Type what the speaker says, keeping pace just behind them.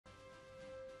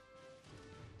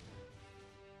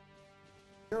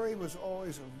Jerry was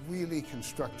always a really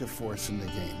constructive force in the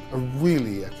game,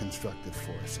 really a constructive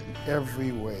force in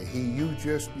every way.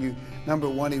 Number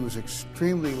one, he was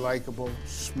extremely likable,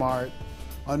 smart,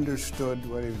 understood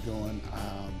what he was doing.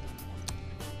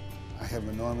 I have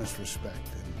enormous respect.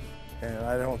 And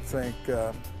I don't think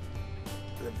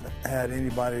had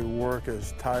anybody work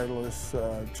as tireless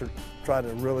to try to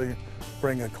really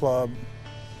bring a club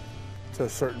to a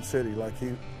certain city like he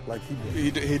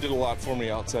did. He did a lot for me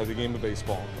outside the game of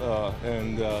baseball,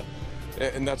 and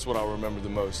that's what I'll remember the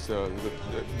most,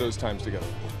 those times together.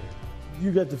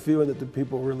 You got the feeling that the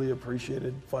people really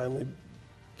appreciated finally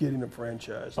getting a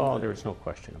franchise. Oh, there's no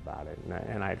question about it.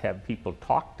 And I'd have people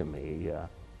talk to me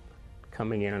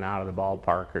coming in and out of the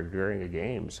ballpark or during a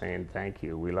game saying, thank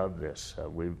you, we love this,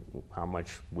 how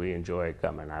much we enjoy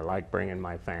coming. I like bringing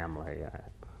my family.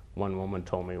 One woman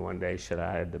told me one day, said,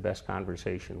 I had the best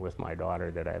conversation with my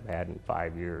daughter that I've had in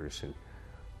 5 years. And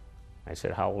I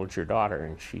said, how old's your daughter?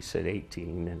 And she said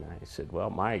 18. And I said, well,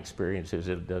 my experience is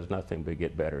it does nothing but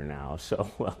get better now. So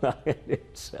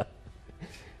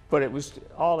but it was,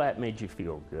 all that made you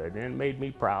feel good, and it made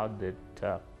me proud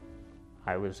that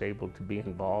I was able to be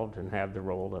involved and have the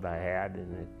role that I had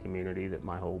in a community that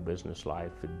my whole business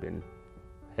life had been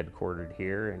headquartered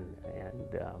here, and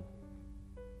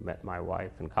met my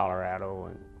wife in Colorado,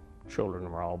 and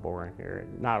children were all born here.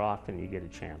 Not often you get a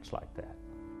chance like that.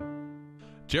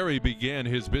 Jerry began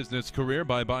his business career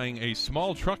by buying a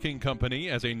small trucking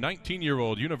company as a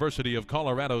 19-year-old University of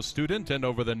Colorado student, and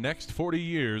over the next 40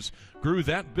 years grew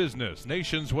that business,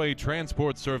 Nation's Way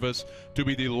Transport Service, to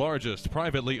be the largest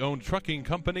privately owned trucking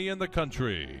company in the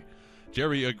country.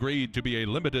 Jerry agreed to be a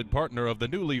limited partner of the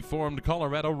newly formed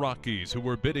Colorado Rockies, who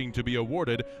were bidding to be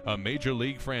awarded a Major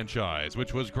League franchise,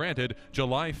 which was granted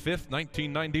July 5,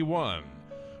 1991.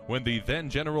 When the then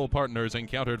general partners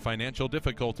encountered financial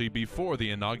difficulty before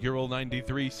the inaugural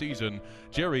 '93 season,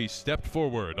 Jerry stepped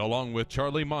forward along with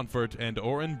Charlie Montfort and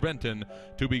Orrin Brenton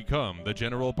to become the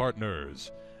general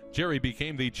partners. Jerry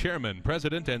became the chairman,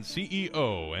 president, and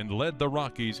CEO, and led the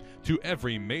Rockies to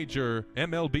every major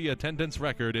MLB attendance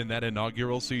record in that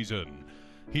inaugural season.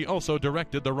 He also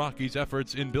directed the Rockies'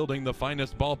 efforts in building the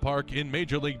finest ballpark in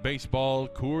Major League Baseball,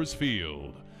 Coors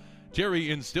Field.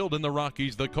 Jerry instilled in the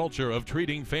Rockies the culture of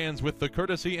treating fans with the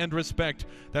courtesy and respect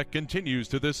that continues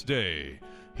to this day.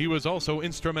 He was also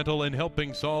instrumental in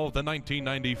helping solve the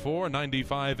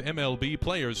 1994-95 MLB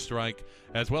players' strike,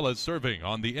 as well as serving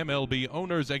on the MLB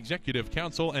Owners' Executive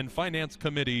Council and Finance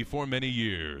Committee for many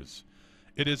years.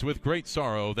 It is with great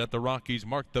sorrow that the Rockies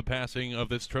marked the passing of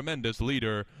this tremendous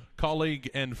leader, colleague,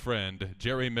 and friend,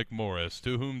 Jerry McMorris,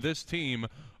 to whom this team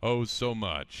owes so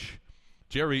much.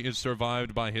 Jerry is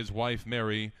survived by his wife,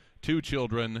 Mary, 2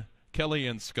 children, Kelly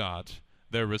and Scott,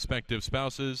 their respective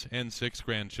spouses, and 6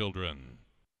 grandchildren.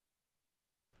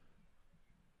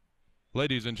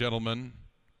 Ladies and gentlemen,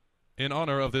 in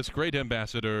honor of this great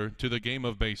ambassador to the game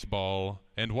of baseball,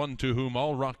 and one to whom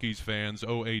all Rockies fans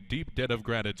owe a deep debt of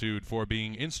gratitude for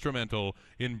being instrumental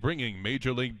in bringing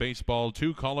Major League Baseball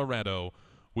to Colorado,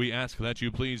 we ask that you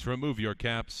please remove your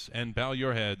caps and bow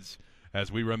your heads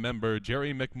as we remember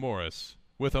Jerry McMorris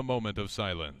with a moment of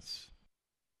silence.